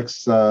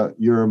reflects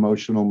your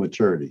emotional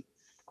maturity.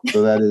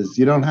 So that is,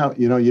 you don't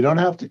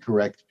have to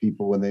correct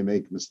people when they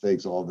make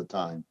mistakes all the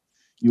time.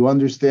 You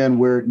understand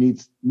where it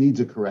needs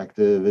a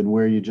corrective and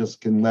where you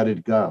just can let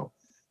it go.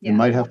 Yeah. It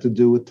might have to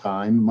do with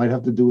time, it might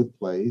have to do with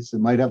place,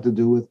 it might have to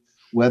do with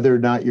whether or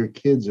not your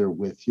kids are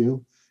with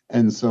you.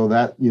 And so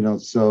that,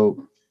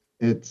 so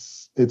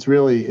it's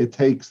really, it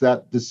takes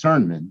that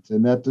discernment,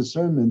 and that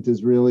discernment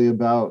is really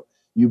about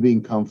you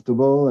being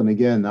comfortable and,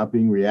 again, not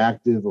being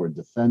reactive or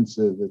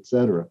defensive,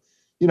 etc.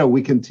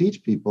 We can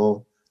teach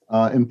people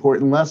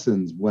important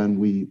lessons when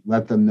we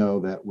let them know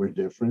that we're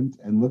different,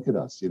 and look at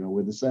us,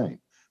 we're the same,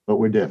 but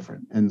we're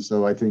different. And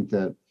so I think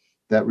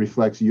that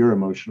reflects your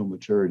emotional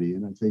maturity.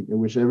 And I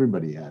wish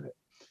everybody had it.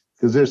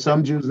 Because there's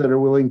some Jews that are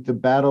willing to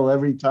battle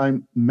every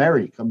time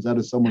Mary comes out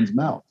of someone's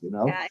mouth,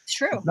 Yeah, it's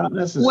true. It's not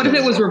necessary. What if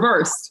it was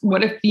reversed?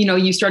 What if,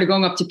 you started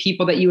going up to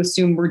people that you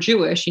assumed were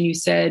Jewish and you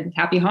said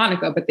Happy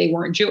Hanukkah, but they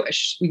weren't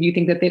Jewish? Would you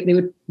think that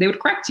they would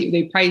correct you?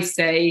 They'd probably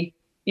say,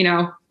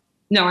 no,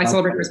 I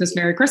celebrate Christmas,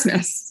 Merry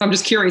Christmas. So I'm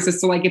just curious as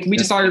to if we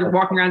just started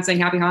walking around saying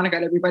Happy Hanukkah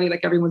to everybody,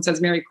 like everyone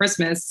says Merry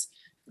Christmas,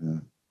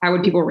 how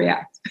would people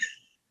react?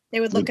 They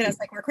would look at us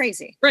like we're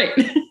crazy. Right.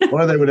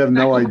 Or they would have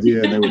no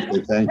idea and they would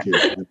say thank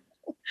you.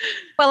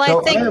 Well,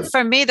 I think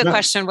for me, the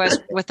question was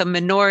with the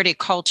minority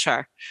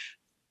culture,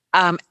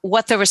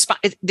 what the response,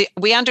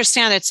 we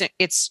understand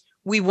it's,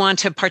 we want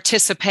to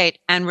participate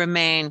and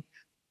remain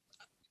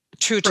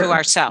true to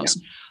ourselves.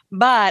 Yeah.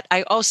 But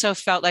I also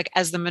felt like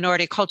as the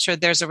minority culture,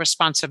 there's a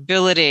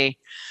responsibility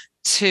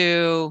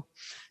to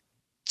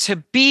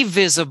be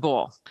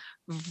visible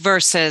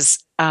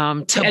versus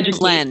to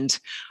blend.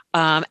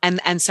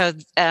 So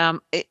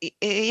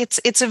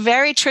it's a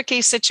very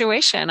tricky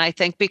situation, I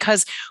think,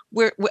 because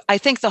I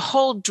think the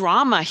whole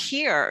drama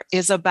here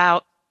is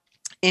about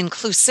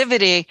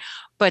inclusivity,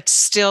 but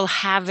still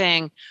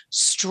having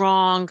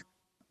strong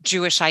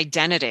Jewish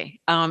identity.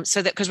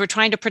 So that because we're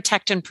trying to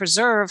protect and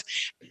preserve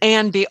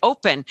and be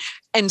open.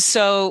 And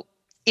so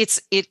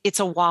it's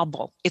a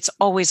wobble. It's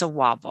always a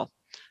wobble.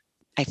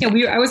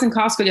 I was in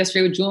Costco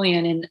yesterday with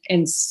Julian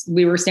and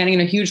we were standing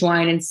in a huge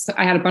line and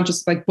I had a bunch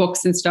of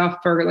books and stuff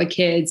for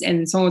kids.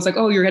 And someone was like,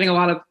 oh, you're getting a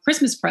lot of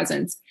Christmas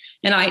presents.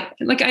 And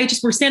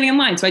we're standing in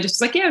line. So I just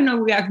was like, yeah,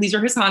 no, these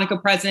are his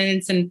Hanukkah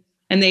presents. And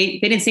they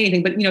didn't say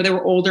anything, but they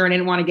were older and I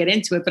didn't want to get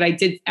into it. But I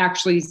did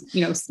actually,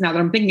 now that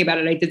I'm thinking about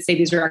it, I did say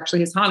these are actually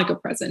his Hanukkah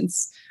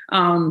presents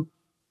or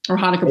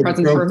Hanukkah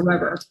presents for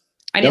whoever.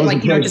 I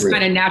didn't just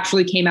kind of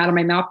naturally came out of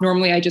my mouth.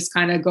 Normally I just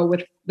kind of go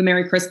with the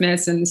Merry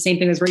Christmas and the same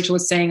thing as Rachel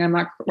was saying. I'm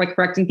not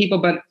correcting people,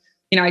 but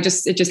it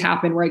just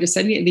happened where I just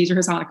said, these are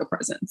his Hanukkah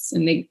presents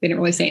and they didn't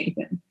really say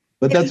anything.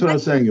 But that's what I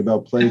was saying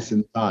about place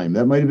and time.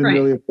 That might have been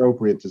really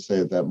appropriate to say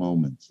at that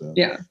moment. So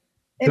yeah.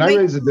 Can I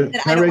raise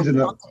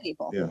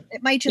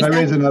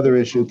another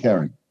issue,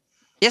 Karen?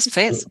 Yes,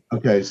 please.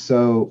 Okay.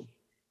 So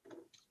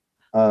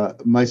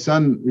my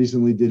son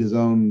recently did his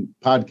own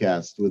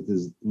podcast with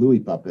his Louis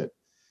puppet.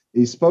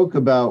 He spoke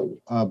about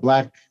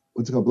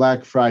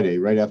Black Friday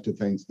right after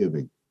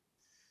Thanksgiving.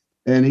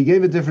 And he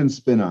gave a different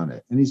spin on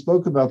it. And he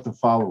spoke about the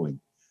following.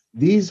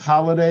 These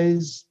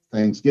holidays,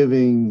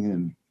 Thanksgiving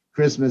and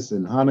Christmas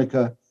and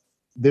Hanukkah,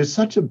 there's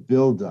such a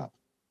buildup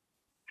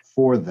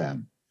for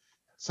them,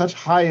 such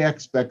high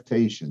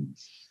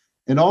expectations.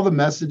 And all the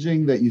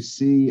messaging that you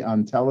see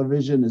on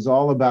television is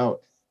all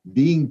about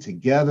being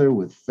together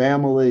with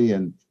family,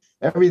 and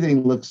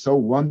everything looks so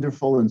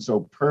wonderful and so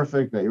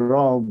perfect that you're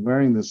all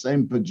wearing the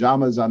same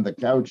pajamas on the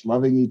couch,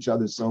 loving each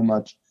other so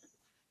much.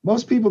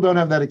 Most people don't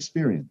have that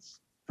experience.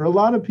 For a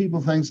lot of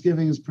people,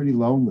 Thanksgiving is pretty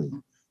lonely.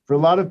 For a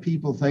lot of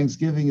people,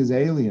 Thanksgiving is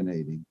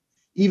alienating,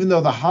 even though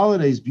the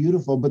holiday is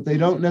beautiful, but they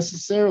don't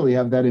necessarily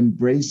have that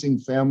embracing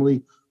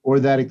family or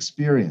that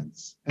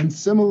experience. And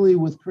similarly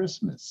with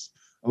Christmas,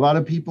 a lot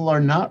of people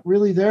are not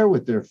really there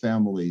with their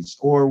families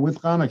or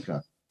with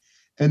Hanukkah.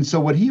 And so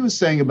what he was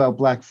saying about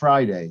Black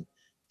Friday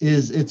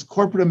is it's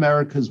corporate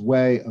America's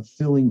way of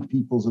filling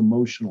people's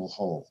emotional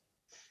hole.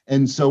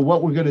 And so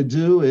what we're going to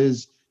do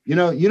is, you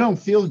don't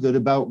feel good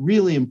about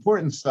really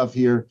important stuff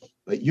here,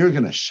 but you're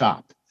going to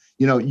shop.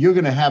 You're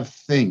going to have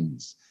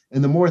things.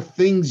 And the more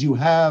things you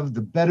have,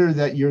 the better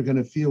that you're going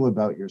to feel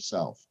about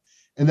yourself.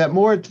 And that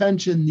more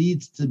attention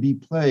needs to be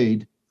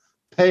paid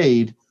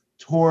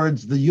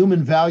towards the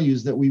human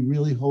values that we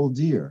really hold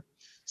dear.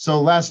 So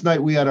last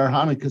night we had our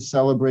Hanukkah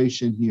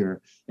celebration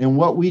here. And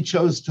what we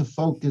chose to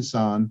focus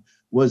on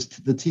was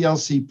the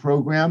TLC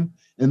program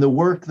and the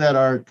work that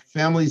our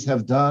families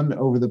have done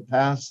over the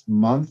past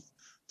month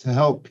to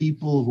help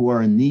people who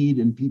are in need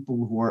and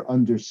people who are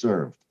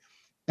underserved.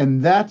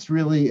 And that's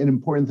really an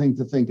important thing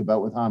to think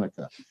about with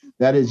Hanukkah.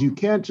 That is, you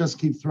can't just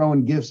keep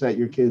throwing gifts at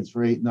your kids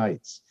for 8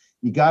 nights.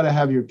 You got to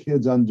have your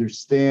kids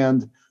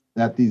understand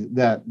that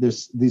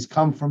these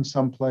come from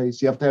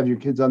someplace. You have to have your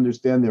kids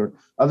understand there are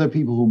other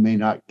people who may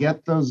not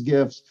get those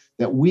gifts,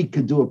 that we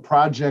could do a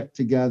project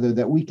together,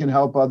 that we can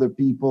help other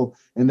people,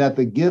 and that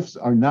the gifts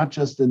are not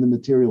just in the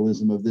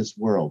materialism of this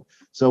world.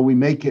 So we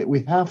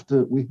have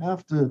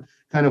to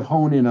kind of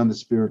hone in on the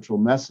spiritual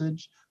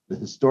message, the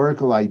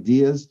historical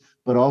ideas,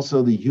 but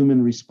also the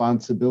human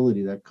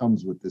responsibility that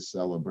comes with this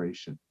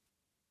celebration.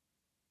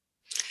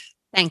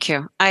 Thank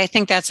you. I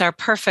think that's our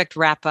perfect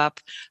wrap up.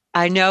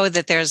 I know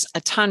that there's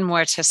a ton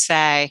more to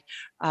say,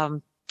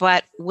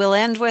 but we'll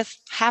end with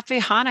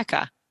Happy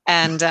Hanukkah.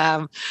 And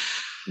Happy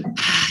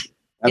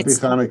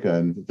Hanukkah.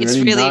 And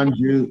if there are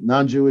any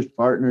non-Jewish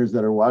partners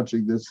that are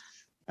watching this,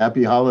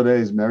 happy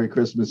holidays, Merry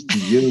Christmas to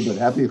you, but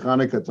Happy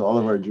Hanukkah to all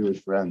of our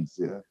Jewish friends.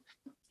 Yeah.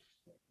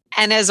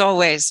 And as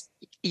always,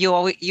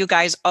 you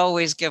guys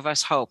always give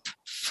us hope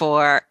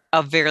for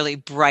a very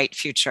bright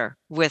future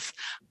with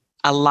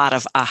a lot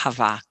of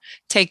ahava.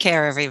 Take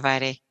care,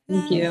 everybody.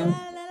 Thank you.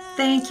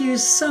 Thank you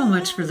so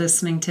much for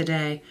listening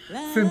today,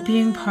 for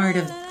being part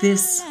of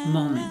this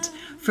moment,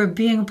 for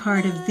being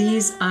part of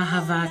these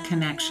Ahava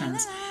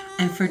connections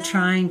and for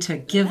trying to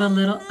give a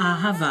little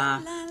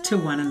Ahava to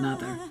one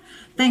another.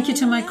 Thank you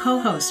to my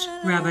co-host,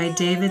 Rabbi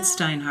David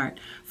Steinhardt,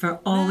 for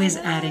always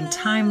adding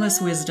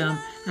timeless wisdom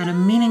and a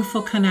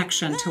meaningful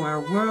connection to our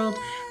world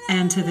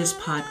and to this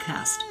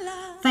podcast.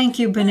 Thank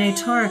you, B'nai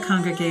Torah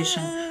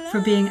congregation,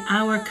 for being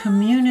our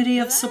community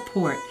of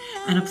support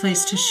and a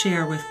place to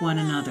share with one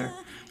another.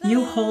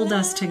 You hold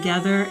us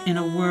together in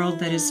a world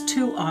that is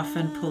too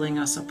often pulling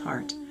us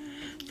apart.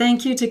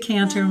 Thank you to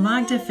Cantor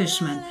Magda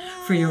Fishman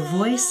for your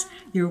voice,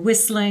 your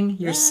whistling,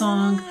 your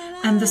song,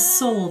 and the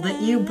soul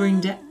that you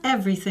bring to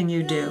everything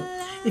you do.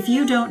 If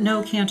you don't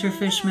know Cantor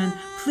Fishman,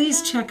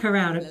 please check her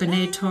out at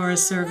B'nai Torah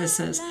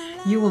Services.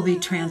 You will be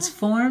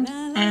transformed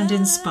and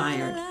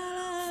inspired.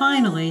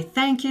 Finally,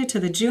 thank you to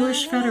the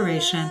Jewish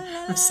Federation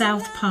of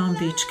South Palm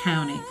Beach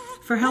County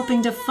for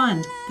helping to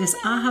fund this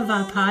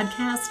Ahava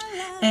podcast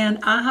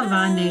and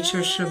Ahava Nature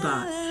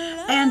Shabbat,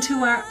 and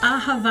to our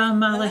Ahava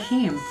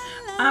Malachim,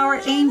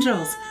 our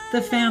angels,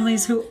 the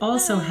families who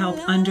also help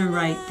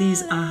underwrite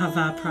these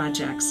Ahava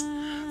projects.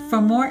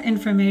 For more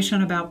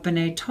information about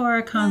B'nai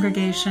Torah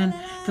congregation,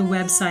 the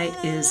website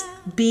is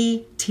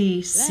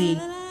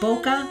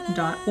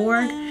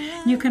btcboca.org.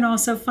 You can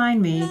also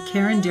find me,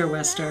 Karen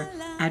Deerwester,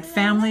 at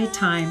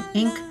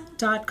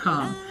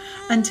familytimeinc.com.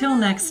 Until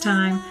next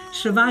time,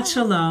 Shabbat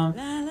Shalom,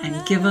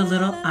 and give a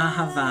little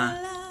Ahava.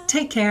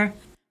 Take care.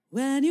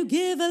 When you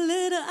give a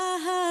little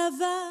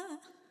Ahava,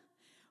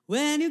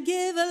 when you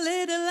give a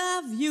little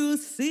love, you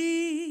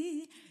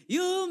see,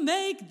 you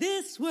make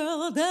this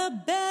world a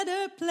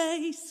better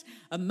place,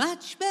 a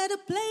much better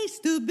place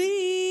to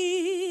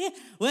be.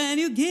 When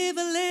you give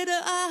a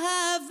little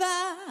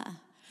Ahava,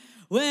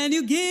 when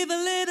you give a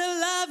little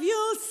love,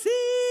 you'll see,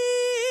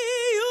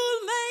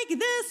 you'll make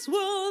this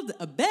world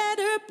a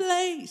better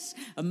place,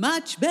 a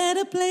much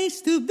better place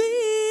to be.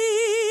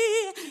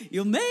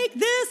 You'll make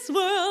this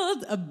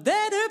world a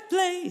better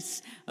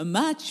place, a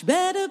much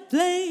better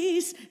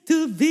place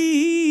to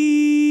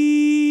be.